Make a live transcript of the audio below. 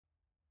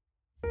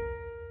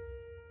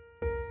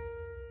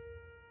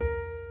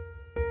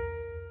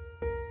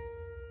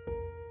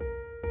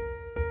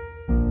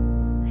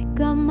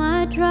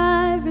my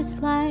driver's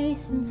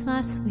license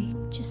last week,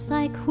 just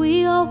like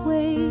we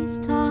always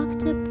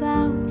talked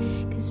about.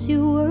 'Cause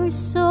you were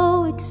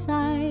so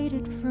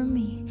excited for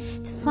me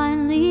to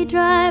finally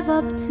drive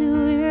up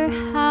to your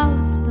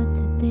house. But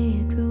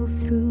today I drove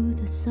through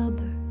the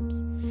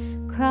suburbs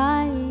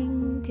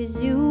crying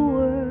 'cause you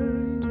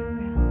weren't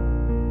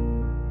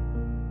around.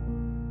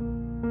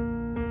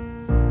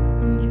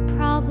 And you're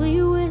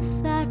probably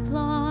with that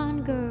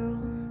blonde girl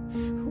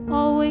who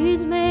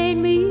always made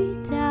me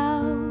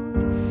doubt.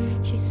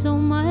 She's so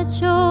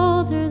much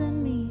older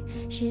than me,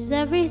 she's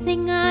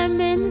everything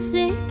I'm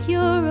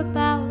insecure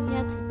about.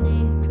 Yeah,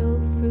 today I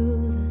drove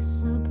through the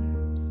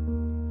suburbs,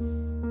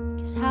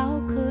 'cause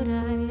how could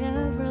I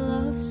ever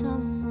love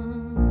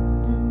someone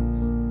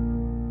else?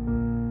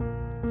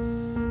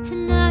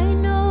 And I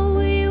know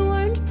we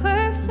weren't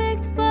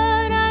perfect,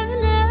 but I've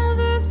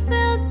never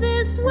felt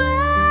this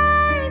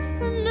way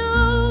for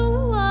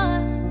no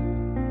one.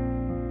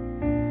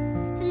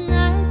 And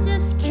I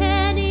just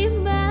can't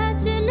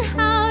imagine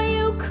how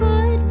you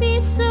could be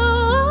so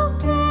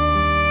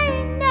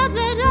okay now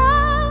that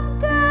I'm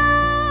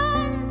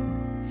gone.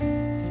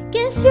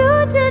 Guess you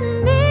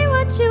didn't mean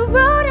what you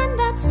wrote in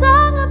that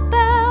song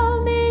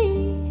about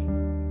me.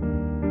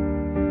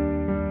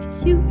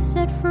 'Cause you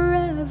said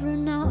forever,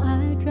 now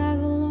I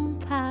drive alone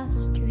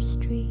past your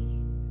street.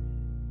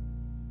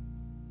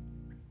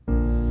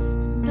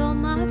 And all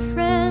my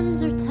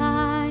friends are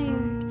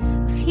tired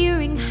of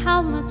hearing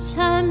how much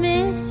I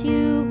miss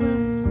you, but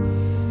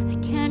I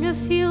kinda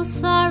feel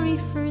sorry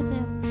for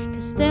them,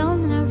 'cause they'll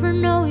never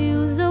know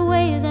you the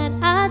way that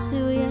I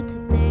do. Yet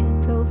today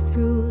I drove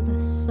through the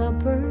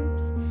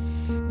suburbs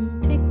and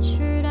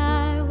pictured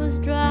I was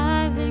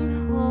driving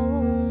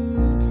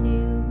home to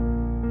you.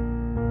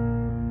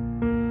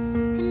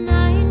 And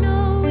I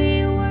know we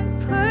weren't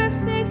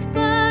perfect,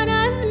 but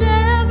I've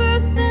never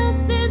felt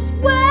this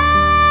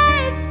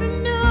way for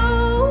no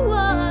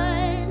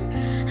one.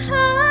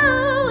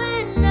 Oh,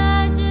 and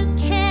I just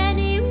can't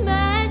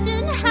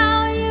imagine how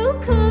you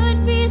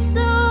could be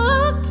so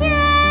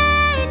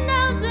okay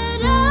now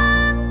that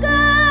I'm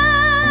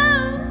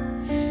gone.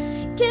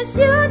 Guess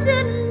you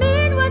didn't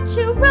mean what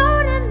you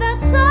wrote in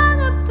that song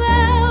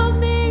about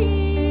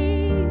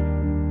me.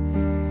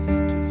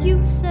 'Cause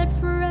you said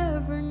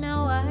forever,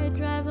 now I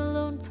drive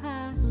alone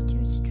past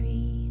your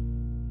street.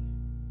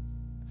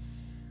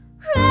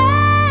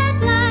 Red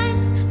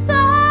lines,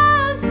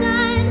 stop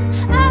signs,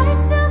 I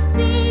still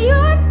see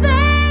your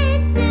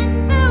face in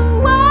the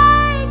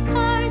white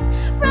cars,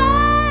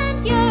 front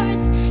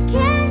yards.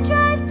 Can't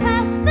drive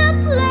past the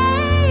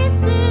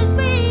places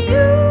we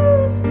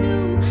used to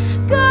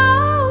go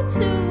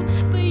to,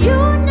 but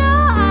you know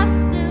I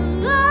still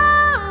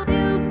love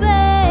you,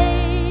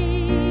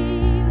 babe.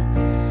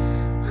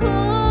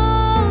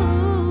 Oh,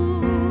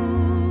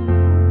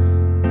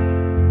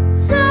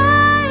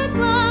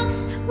 sidewalks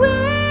we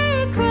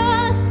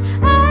crossed,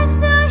 I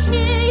still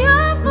hear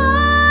your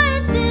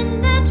voice in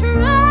the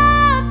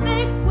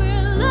traffic.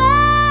 We're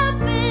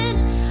laughing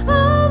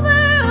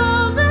over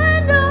all the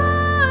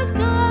noise.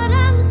 God,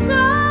 I'm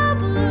so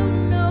blue,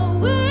 no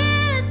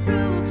way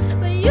through,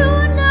 but you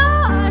know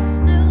I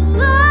still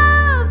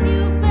love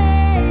you,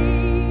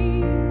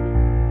 babe.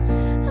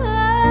 Oh,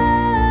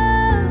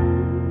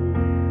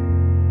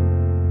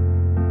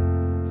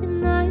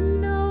 and I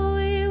know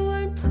we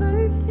weren't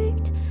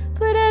perfect,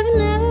 but I've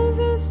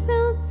never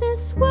felt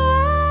this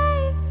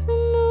way for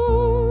no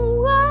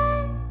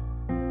one.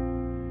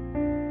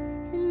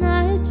 And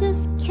I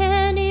just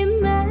can't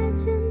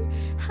imagine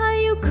how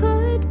you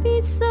could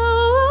be so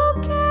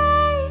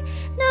okay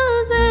now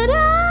that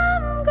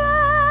I'm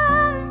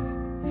gone.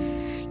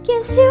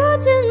 Guess you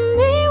didn't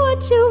mean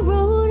what you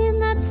wrote in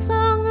that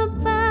song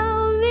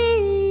about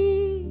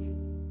me.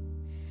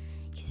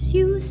 'Cause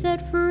you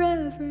said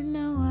forever,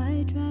 now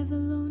I drive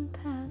alone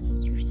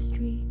past your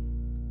street.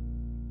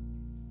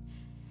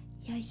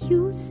 Yeah,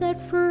 you said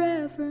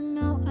forever,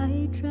 now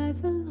I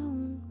drive alone